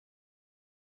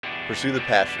Pursue the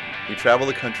passion. We travel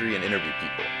the country and interview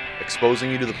people,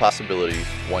 exposing you to the possibilities,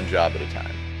 one job at a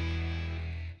time.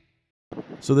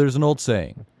 So there's an old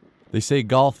saying. They say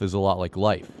golf is a lot like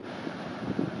life.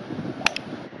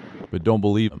 But don't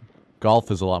believe them.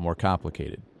 Golf is a lot more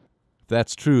complicated. If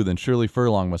that's true, then Shirley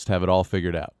Furlong must have it all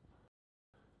figured out.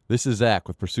 This is Zach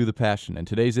with Pursue the Passion, and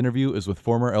today's interview is with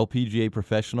former LPGA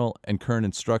professional and current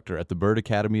instructor at the Bird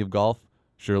Academy of Golf,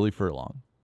 Shirley Furlong.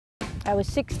 I was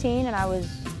 16 and I was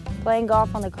playing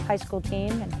golf on the high school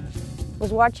team and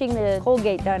was watching the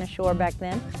Colgate Dinosaur back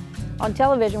then on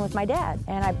television with my dad.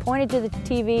 And I pointed to the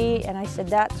TV and I said,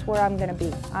 that's where I'm gonna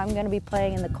be. I'm gonna be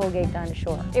playing in the Colgate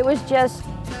Dinosaur. It was just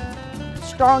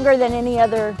stronger than any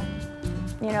other,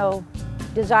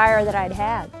 desire that I'd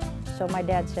had. So my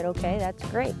dad said, okay, that's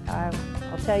great.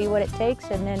 I'll tell you what it takes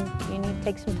and then you need to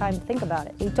take some time to think about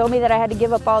it. He told me that I had to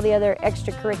give up all the other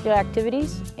extracurricular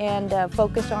activities and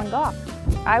focus on golf.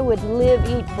 I would live,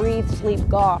 eat, breathe, sleep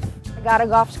golf. I got a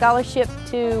golf scholarship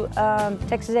to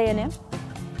Texas A&M,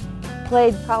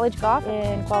 played college golf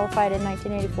and qualified in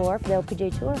 1984 for the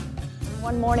LPGA Tour.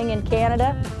 One morning in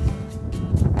Canada,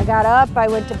 I got up, I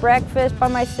went to breakfast by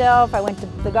myself, I went to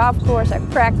the golf course, I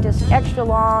practiced extra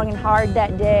long and hard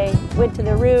that day, went to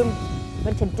the room,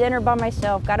 went to dinner by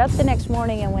myself, got up the next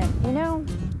morning and went,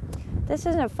 this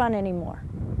isn't fun anymore.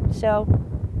 So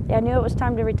I knew it was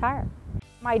time to retire.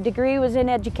 My degree was in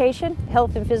education,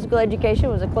 health and physical education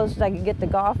was the closest I could get to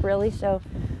golf really, so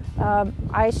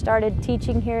I started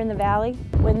teaching here in the Valley.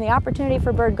 When the opportunity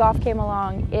for Bird Golf came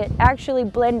along, it actually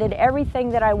blended everything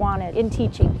that I wanted in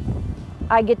teaching.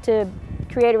 I get to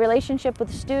create a relationship with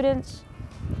the students.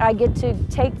 I get to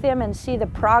take them and see the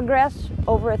progress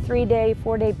over a 3-day,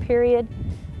 4-day period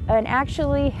and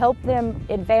actually help them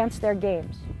advance their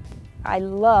games. I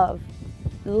love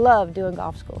doing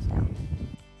golf schools now.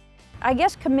 I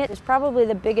guess commit is probably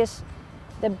the biggest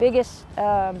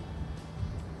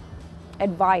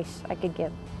advice I could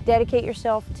give. Dedicate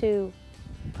yourself to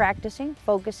practicing,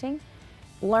 focusing,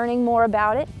 learning more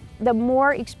about it. The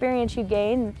more experience you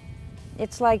gain,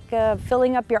 it's like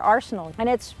filling up your arsenal. And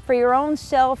it's for your own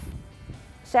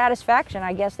self-satisfaction,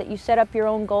 I guess, that you set up your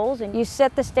own goals and you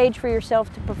set the stage for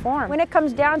yourself to perform. When it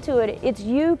comes down to it, it's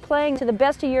you playing to the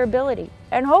best of your ability.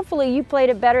 And hopefully you played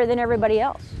it better than everybody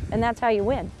else. And that's how you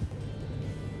win.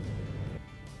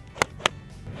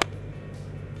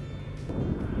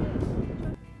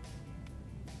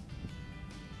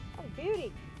 Oh,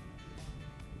 beauty.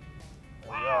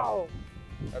 Wow.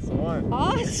 That's the one.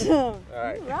 Awesome. All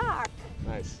right. You rock.